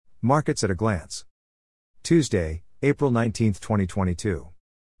Markets at a glance. Tuesday, April 19, 2022.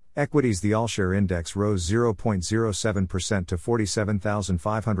 Equities. The All-Share Index rose 0.07% to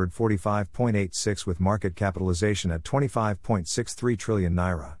 47,545.86 with market capitalization at 25.63 trillion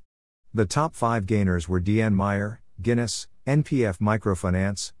naira. The top 5 gainers were DN Meyer, Guinness, NPF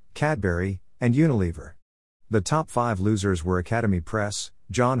Microfinance, Cadbury, and Unilever. The top 5 losers were Academy Press,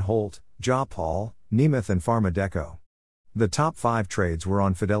 John Holt, Ja Paul, Nemeth and Pharmadeco. The top 5 trades were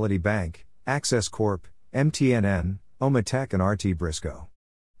on Fidelity Bank, Access Corp, MTNN, Omatech and RT Briscoe.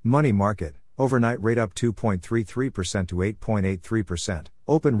 Money market, overnight rate up 2.33% to 8.83%,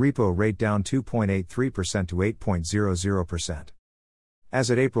 open repo rate down 2.83% to 8.00%.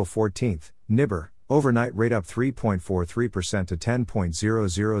 As at April 14, NIBOR, overnight rate up 3.43% to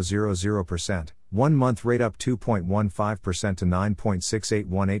 10.0000%, 1 month rate up 2.15% to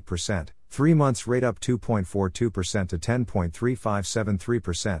 9.6818%, 3 months rate up 2.42% to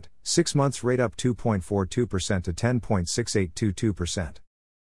 10.3573%, 6 months rate up 2.42% to 10.6822%.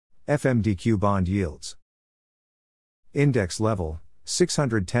 FMDQ bond yields. Index level,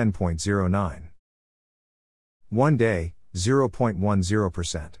 610.09. 1 day,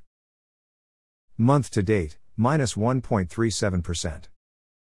 0.10%. Month to date, minus 1.37%.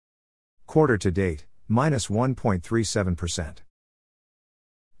 Quarter to date, minus 1.37%.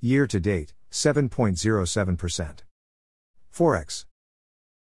 Year to date, 7.07%. Forex.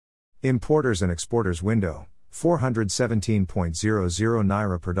 Importers and exporters window, 417.00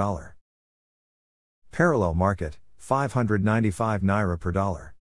 naira per dollar. Parallel market, 595 naira per dollar.